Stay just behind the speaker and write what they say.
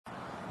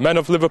Men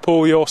of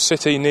Liverpool, your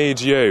city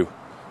needs you,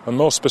 and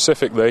more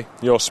specifically,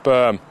 your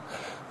sperm.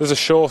 There's a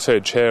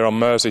shortage here on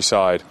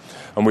Merseyside,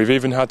 and we've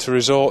even had to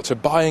resort to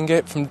buying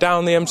it from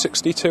down the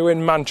M62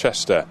 in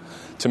Manchester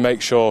to make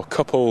sure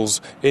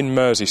couples in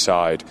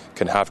Merseyside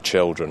can have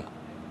children.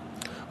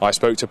 I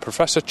spoke to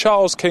Professor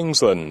Charles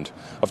Kingsland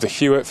of the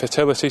Hewitt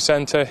Fertility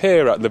Centre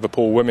here at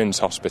Liverpool Women's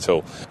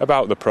Hospital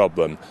about the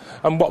problem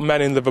and what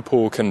men in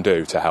Liverpool can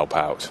do to help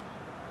out.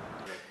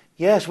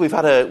 Yes, we've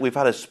had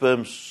a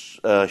sperm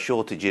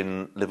shortage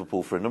in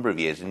Liverpool for a number of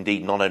years.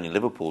 Indeed, not only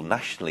Liverpool,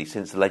 nationally,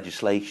 since the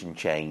legislation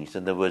changed,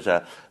 and there was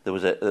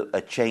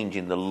a change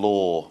in the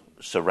law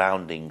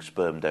surrounding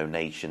sperm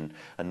donation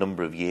a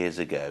number of years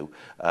ago.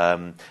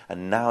 And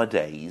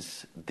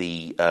nowadays,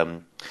 the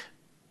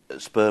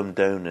sperm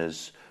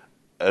donors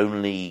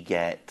only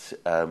get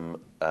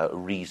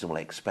reasonable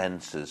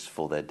expenses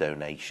for their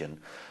donation,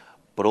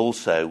 but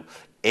also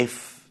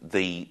if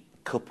the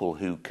couple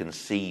who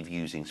conceive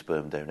using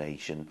sperm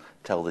donation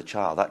tell the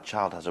child, that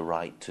child has a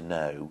right to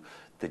know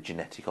the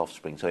genetic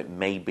offspring. So it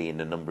may be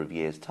in a number of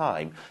years'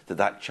 time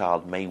that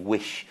child may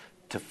wish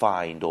to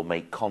find or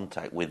make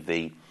contact with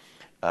the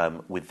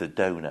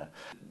donor.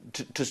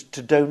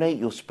 To donate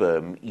your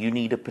sperm, you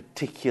need a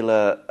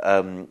particular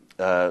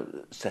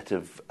set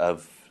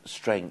of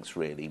strengths,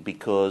 really,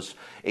 because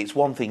it's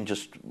one thing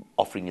just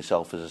offering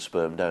yourself as a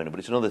sperm donor, but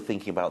it's another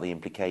thinking about the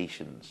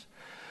implications.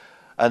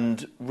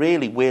 And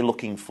really, we're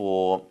looking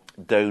for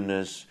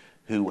donors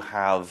who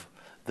have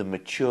the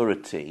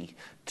maturity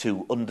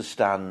to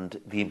understand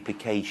the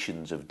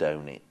implications of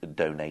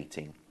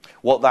donating.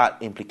 What that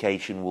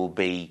implication will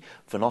be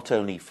for not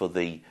only for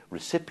the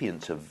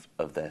recipient of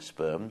their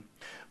sperm,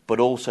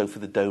 but also for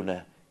the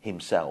donor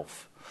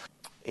himself.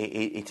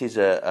 It is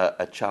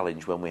a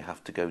challenge when we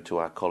have to go to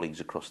our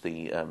colleagues across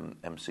the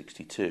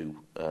M62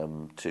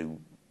 to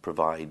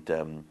provide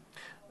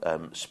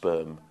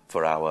sperm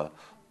for our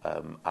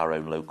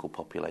own local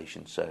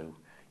population. So,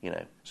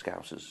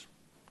 Scousers,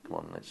 come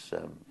on, let's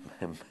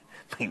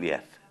make the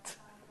effort.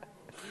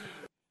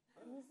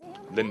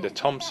 Linda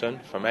Thompson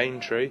from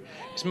Aintree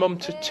is mum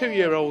to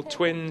 2-year-old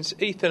twins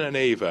Ethan and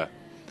Eva.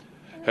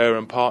 Her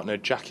and partner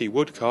Jackie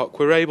Woodcock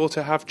were able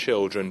to have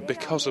children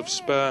because of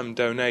sperm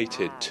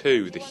donated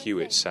to the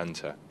Hewitt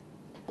Centre.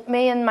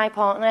 Me and my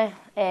partner,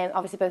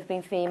 obviously both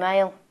being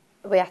female,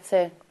 we had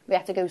to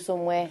go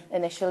somewhere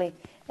initially,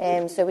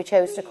 so we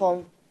chose to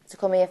come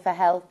here for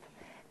help,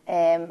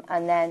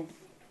 and then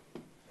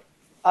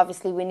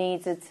obviously we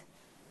needed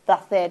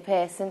that third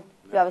person.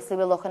 We obviously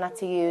were looking at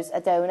to use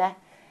a donor,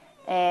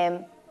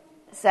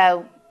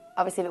 so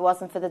obviously if it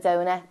wasn't for the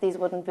donor, these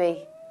wouldn't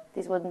be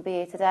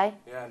here today.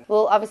 Yeah.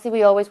 Well, obviously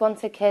we always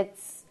wanted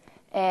kids,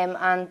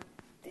 and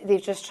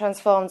they've just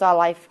transformed our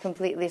life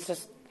completely.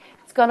 It's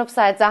gone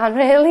upside down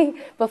really,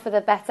 but for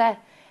the better.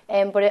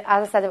 But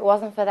as I said, if it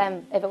wasn't for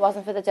them, if it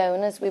wasn't for the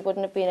donors, we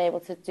wouldn't have been able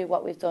to do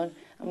what we've done,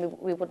 and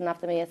we wouldn't have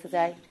them here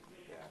today.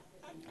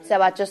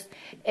 So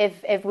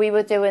if we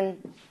were doing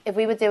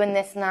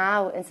this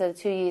now instead of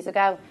 2 years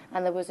ago,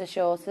 and there was a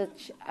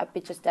shortage, I'd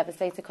be just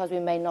devastated because we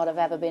may not have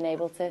ever been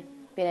able to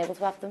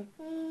have them,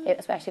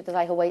 especially if there's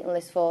like a waiting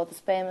list for the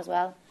sperm as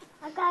well.